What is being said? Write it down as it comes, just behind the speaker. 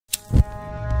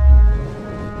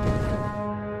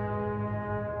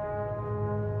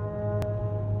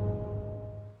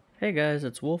Hey guys,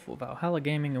 it's Wolf with Valhalla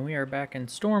Gaming, and we are back in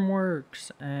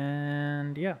Stormworks,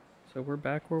 and yeah, so we're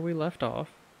back where we left off.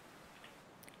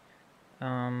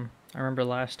 I remember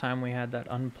last time we had that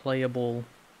unplayable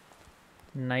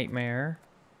nightmare,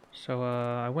 so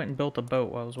I went and built a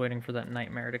boat while I was waiting for that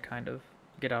nightmare to kind of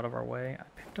get out of our way.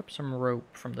 I picked up some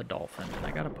rope from the Dolphin, and I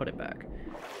gotta put it back.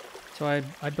 So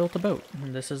I built a boat,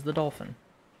 and this is the Dolphin.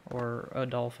 Or a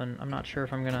dolphin. I'm not sure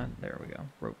if I'm gonna... There we go.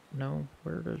 Rope. No.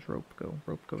 Where does rope go?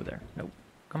 Rope go there. Nope.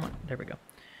 Come on. There we go.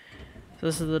 So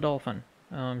this is the Dolphin.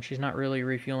 She's not really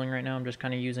refueling right now. I'm just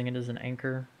kind of using it as an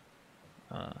anchor.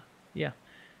 Yeah.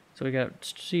 So we got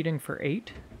seating for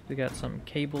 8. We got some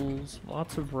cables,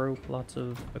 lots of rope, lots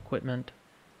of equipment.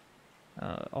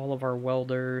 All of our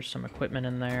welders, some equipment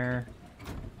in there.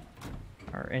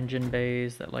 Our engine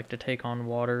bays that like to take on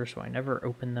water, so I never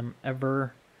open them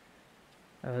ever.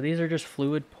 These are just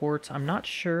fluid ports. I'm not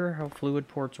sure how fluid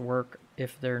ports work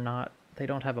if they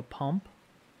don't have a pump.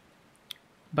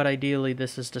 But ideally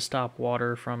this is to stop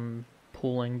water from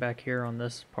pooling back here on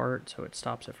this part, so it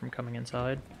stops it from coming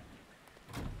inside.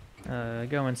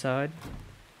 Go inside.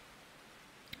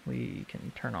 We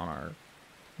can turn on our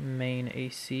main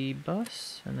AC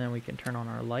bus, and then we can turn on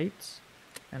our lights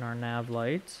and our nav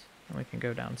lights, and we can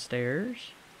go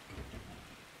downstairs.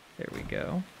 There we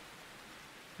go.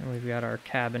 And we've got our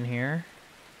cabin here.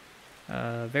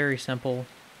 Very simple.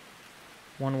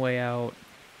 One way out.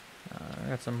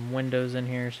 Got some windows in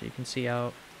here so you can see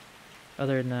out.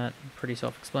 Other than that, pretty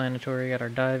self-explanatory. Got our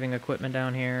diving equipment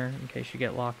down here in case you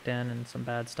get locked in and some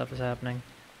bad stuff is happening.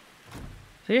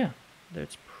 So yeah,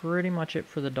 that's pretty much it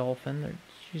for the Dolphin.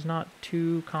 She's not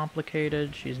too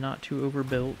complicated. She's not too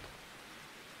overbuilt.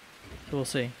 So we'll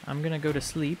see. I'm going to go to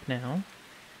sleep now.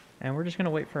 And we're just going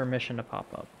to wait for a mission to pop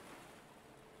up.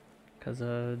 Because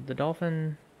the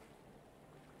Dolphin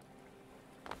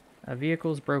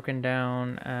vehicle's broken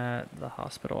down at the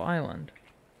hospital island.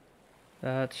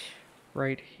 That's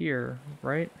right here,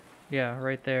 right? Yeah,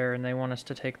 right there, and they want us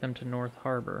to take them to North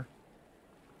Harbor.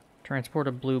 Transport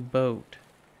a blue boat.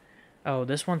 Oh,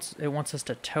 it wants us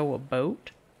to tow a boat?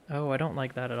 Oh, I don't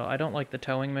like that at all. I don't like the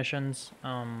towing missions.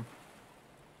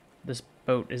 This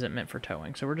boat isn't meant for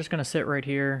towing, so we're just gonna sit right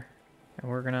here, and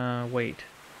we're gonna wait.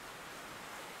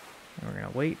 And we're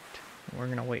gonna wait, and we're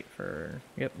gonna wait for...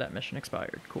 Yep, that mission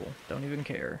expired. Cool. Don't even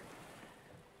care.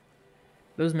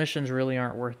 Those missions really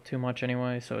aren't worth too much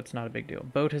anyway, so it's not a big deal.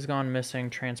 Boat has gone missing.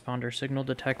 Transponder signal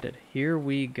detected. Here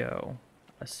we go.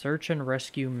 A search and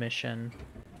rescue mission.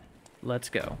 Let's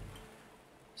go.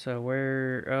 So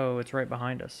where... Oh, it's right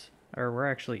behind us. Or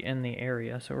we're actually in the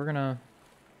area, so we're gonna...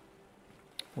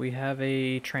 We have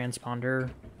a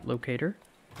transponder locator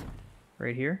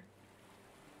right here.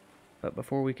 But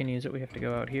before we can use it, we have to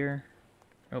go out here.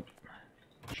 Oh,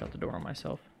 shut the door on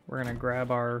myself. We're gonna grab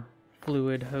our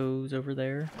fluid hose over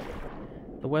there.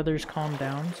 The weather's calmed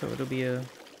down, so it'll be a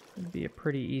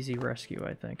pretty easy rescue,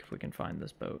 I think, if we can find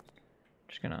this boat.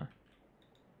 Just gonna...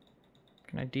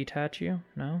 Can I detach you?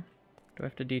 No? Do I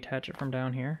have to detach it from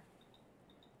down here?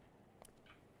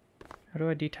 How do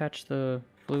I detach the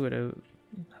fluid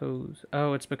hose?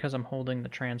 Oh, it's because I'm holding the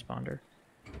transponder.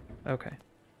 Okay.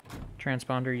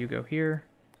 Transponder, you go here.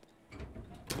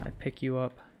 I pick you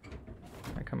up.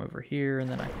 I come over here, and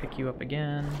then I pick you up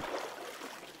again.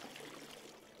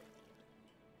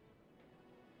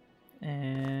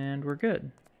 And we're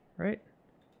good, right?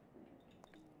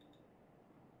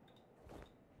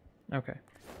 Okay.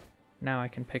 Now I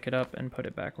can pick it up and put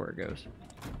it back where it goes.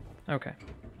 Okay.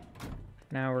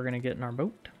 Now we're gonna get in our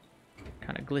boat.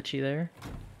 Kind of glitchy there.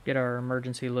 Get our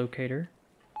emergency locator.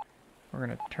 We're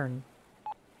gonna turn...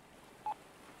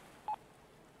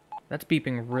 That's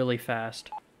beeping really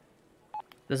fast.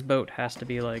 This boat has to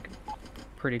be, like,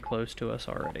 pretty close to us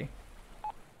already.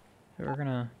 So we're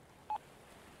gonna...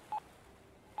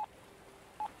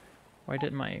 Why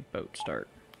didn't my boat start?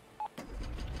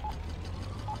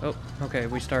 Oh, okay,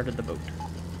 we started the boat.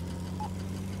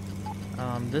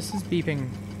 This is beeping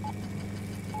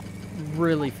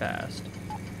really fast.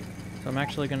 So I'm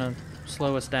actually gonna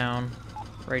slow us down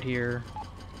right here.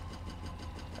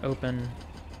 Open.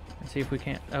 And see if we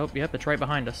can't... Oh, yep, it's right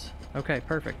behind us. Okay,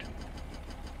 perfect.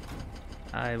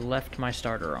 I left my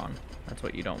starter on. That's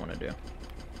what you don't want to do.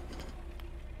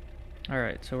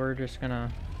 Alright, so we're just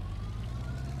gonna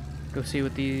go see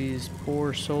what these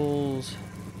poor souls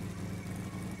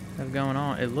have going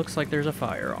on. It looks like there's a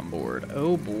fire on board.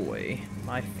 Oh boy,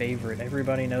 my favorite.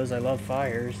 Everybody knows I love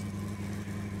fires.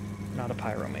 Not a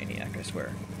pyromaniac, I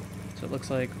swear. So it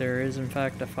looks like there is in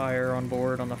fact a fire on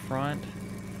board on the front.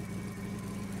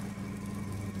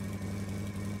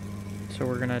 So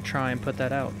we're gonna try and put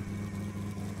that out.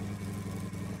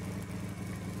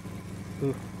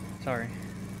 Ooh, sorry.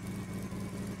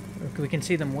 Look, we can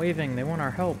see them waving. They want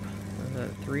our help.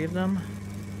 Three of them?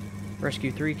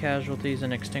 Rescue 3 casualties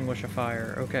and extinguish a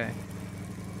fire. Okay.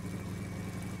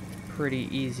 Pretty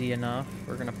easy enough.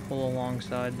 We're gonna pull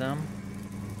alongside them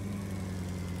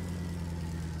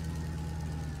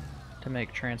to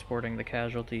make transporting the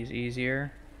casualties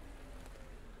easier.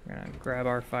 We're gonna grab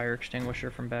our fire extinguisher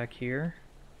from back here.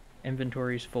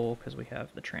 Inventory's full because we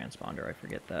have the transponder, I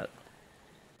forget that.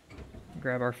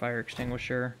 Grab our fire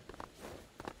extinguisher.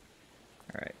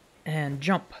 Alright, and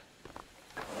jump!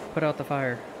 Put out the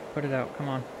fire. Put it out, come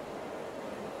on.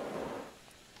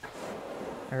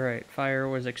 Alright, fire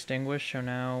was extinguished, so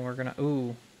now we're gonna...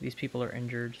 Ooh, these people are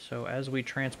injured, so as we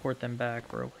transport them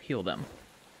back, we'll heal them.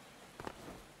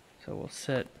 So we'll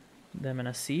sit them in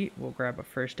a seat, we'll grab a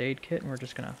first aid kit, and we're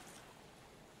just gonna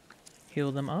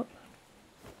heal them up.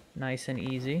 Nice and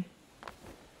easy.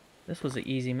 This was an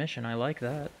easy mission, I like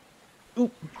that.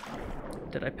 Oop!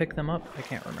 Did I pick them up? I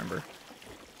can't remember.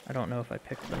 I don't know if I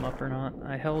picked them up or not.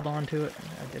 I held on to it.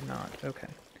 I did not. Okay.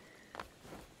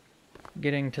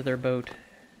 Getting to their boat,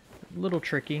 a little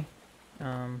tricky.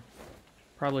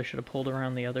 Probably should have pulled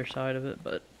around the other side of it,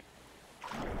 but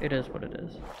it is what it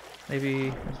is.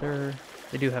 Maybe, is there...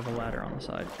 They do have a ladder on the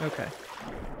side. Okay.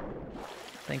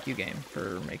 Thank you, game,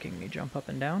 for making me jump up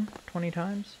and down 20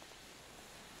 times.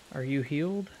 Are you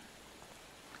healed?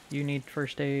 You need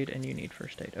first aid, and you need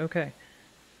first aid. Okay.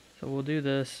 So we'll do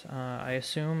this. I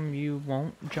assume you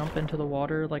won't jump into the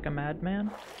water like a madman?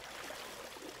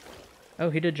 Oh,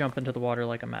 he did jump into the water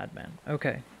like a madman.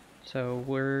 Okay. So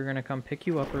we're gonna come pick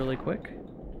you up really quick.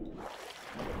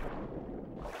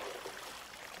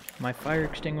 My fire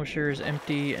extinguisher is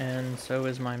empty, and so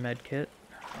is my med kit.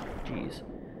 Jeez.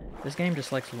 This game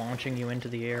just likes launching you into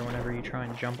the air whenever you try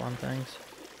and jump on things.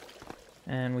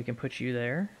 And we can put you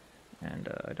there. And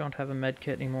I don't have a med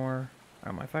kit anymore.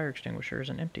 Oh, my fire extinguisher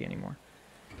isn't empty anymore.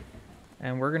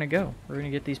 And we're gonna go. We're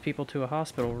gonna get these people to a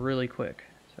hospital really quick.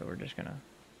 So we're just gonna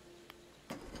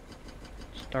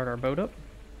start our boat up.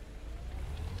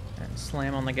 And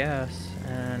slam on the gas,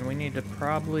 and we need to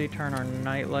probably turn our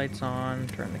night lights on,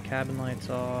 turn the cabin lights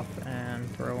off, and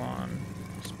throw on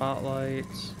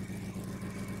spotlights.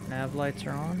 Nav lights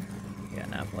are on? Yeah,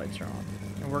 nav lights are on.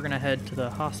 And we're gonna head to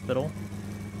the hospital.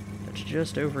 That's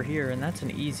just over here, and that's an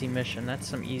easy mission. That's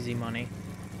some easy money.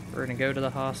 We're gonna go to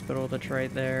the hospital that's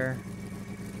right there.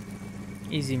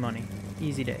 Easy money.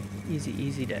 Easy day. Easy,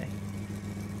 easy day.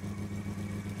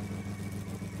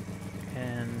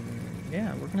 And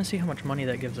yeah, we're gonna see how much money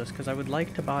that gives us, because I would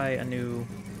like to buy a new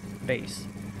base.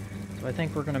 So I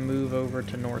think we're gonna move over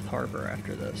to North Harbor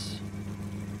after this.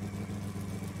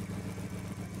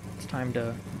 It's time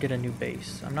to get a new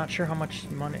base. I'm not sure how much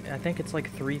money, I think it's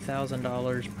like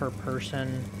 $3,000 per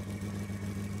person.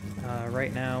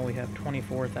 Right now we have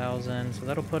 24,000, so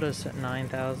that'll put us at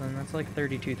 9,000. That's like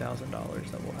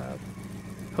 $32,000 that we'll have.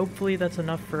 Hopefully that's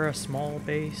enough for a small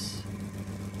base.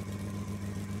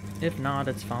 If not,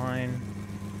 it's fine.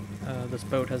 This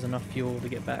boat has enough fuel to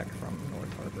get back from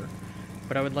North Harbor.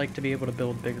 But I would like to be able to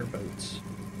build bigger boats.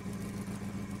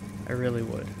 I really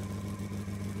would.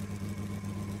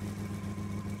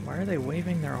 Why are they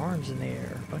waving their arms in the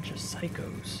air? A bunch of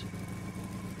psychos.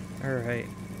 Alright,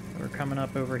 we're coming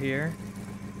up over here.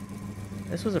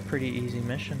 This was a pretty easy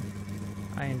mission.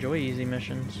 I enjoy easy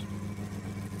missions.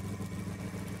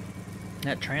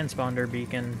 That transponder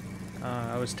beacon,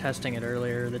 I was testing it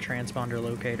earlier. The transponder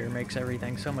locator makes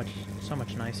everything so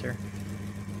much nicer.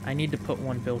 I need to put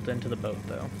one built into the boat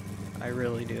though. I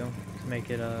really do, to make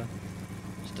it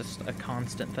just a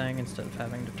constant thing instead of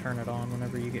having to turn it on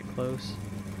whenever you get close.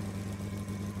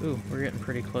 Ooh, we're getting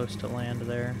pretty close to land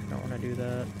there. Don't want to do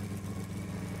that.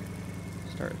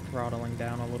 Start throttling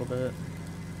down a little bit.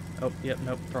 Oh, yep,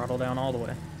 nope, throttle down all the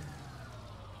way.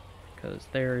 Because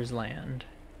there is land.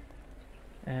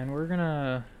 And we're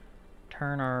gonna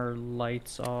turn our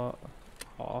lights off.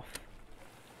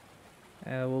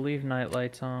 We'll leave night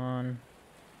lights on.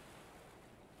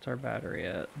 What's our battery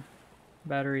at?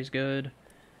 Battery's good.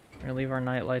 We're gonna leave our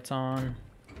night lights on.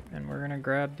 And we're gonna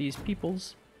grab these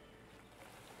peoples.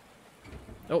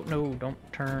 Oh, no,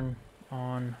 don't turn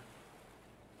on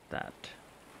that.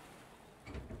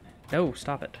 No,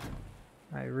 stop it.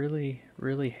 I really,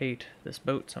 really hate this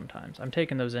boat sometimes. I'm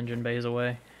taking those engine bays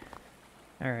away.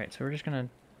 Alright, so we're just gonna...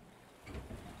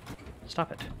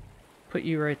 Stop it. Put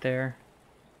you right there.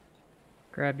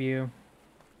 Grab you.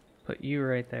 Put you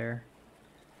right there.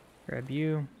 Grab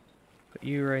you. Put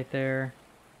you right there.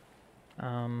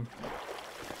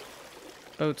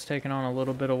 Boat's taking on a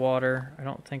little bit of water. I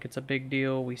don't think it's a big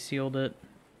deal. We sealed it.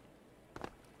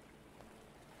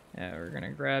 Yeah, we're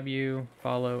gonna grab you,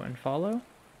 follow, and follow.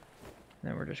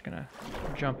 Then we're just gonna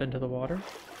jump into the water.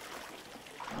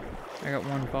 I got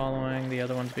one following, the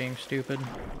other one's being stupid.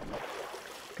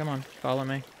 Come on, follow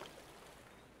me.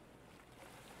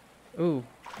 Ooh,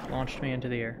 launched me into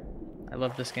the air. I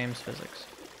love this game's physics.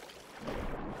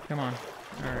 Come on.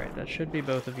 Alright, that should be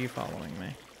both of you following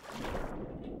me.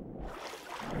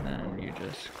 And then you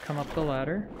just come up the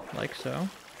ladder, like so.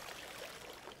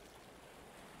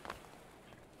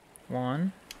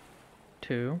 1,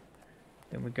 2,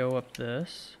 then we go up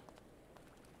this.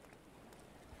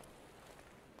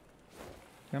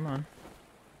 Come on.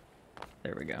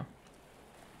 There we go.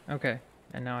 Okay,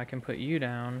 and now I can put you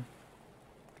down,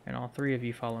 and all 3 of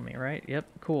you follow me, right? Yep,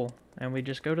 cool. And we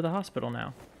just go to the hospital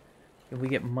now. And we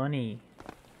get money.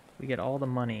 We get all the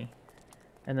money.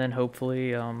 And then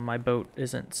hopefully my boat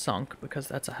isn't sunk, because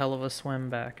that's a hell of a swim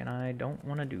back, and I don't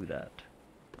want to do that.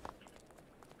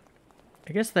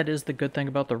 I guess that is the good thing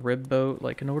about the rib boat.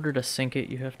 Like, in order to sink it,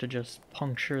 you have to just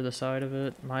puncture the side of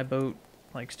it. My boat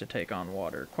likes to take on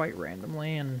water quite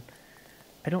randomly, and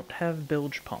I don't have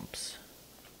bilge pumps.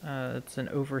 It's an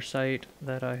oversight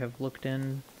that I have looked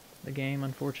in the game,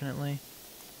 unfortunately.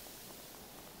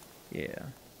 Yeah,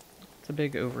 it's a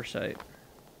big oversight.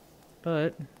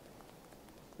 But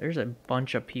there's a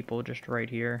bunch of people just right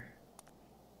here.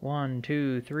 1,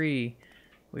 2, 3.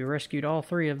 We rescued all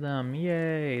 3 of them.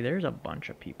 Yay! There's a bunch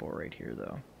of people right here,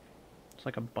 though. It's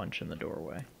like a bunch in the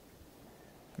doorway.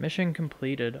 Mission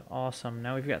completed. Awesome.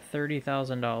 Now we've got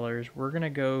 $30,000. We're gonna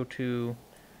go to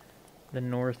the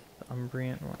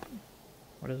Northumbrian...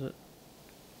 What is it?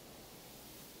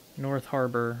 North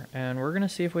Harbor. And we're gonna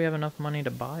see if we have enough money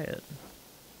to buy it.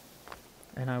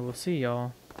 And I will see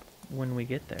y'all when we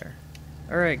get there.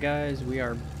 Alright guys, we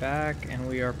are back and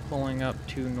we are pulling up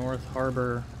to North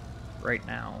Harbor right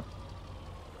now.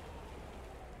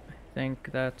 I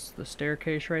think that's the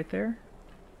staircase right there.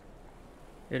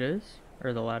 It is,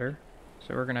 or the ladder.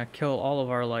 So we're gonna kill all of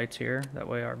our lights here, that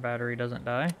way our battery doesn't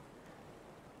die.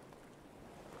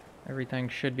 Everything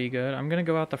should be good. I'm gonna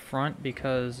go out the front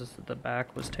because the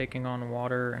back was taking on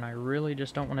water and I really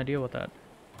just don't want to deal with that.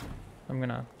 I'm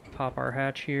gonna pop our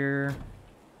hatch here,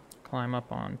 climb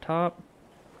up on top.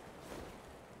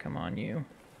 Come on, you.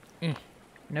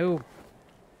 No.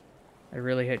 I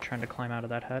really hate trying to climb out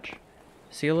of that hatch.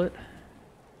 Seal it.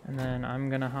 And then I'm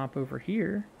gonna hop over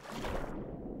here.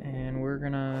 And we're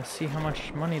gonna see how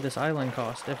much money this island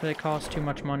costs. If it costs too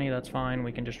much money, that's fine.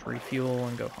 We can just refuel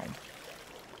and go home.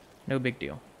 No big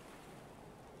deal.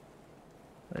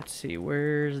 Let's see,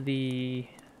 where's the...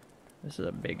 This is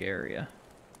a big area.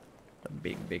 A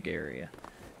big area.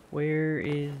 Where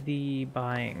is the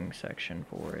buying section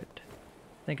for it?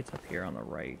 I think it's up here on the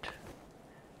right.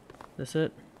 This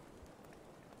it?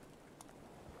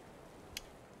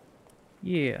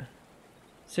 Yeah.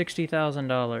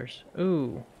 $60,000.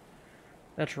 Ooh.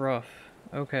 That's rough.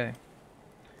 Okay.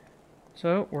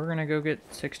 So, we're gonna go get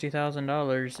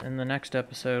 $60,000 in the next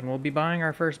episode, and we'll be buying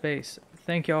our first base.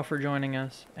 Thank y'all for joining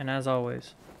us, and as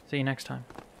always, see you next time.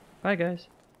 Bye, guys.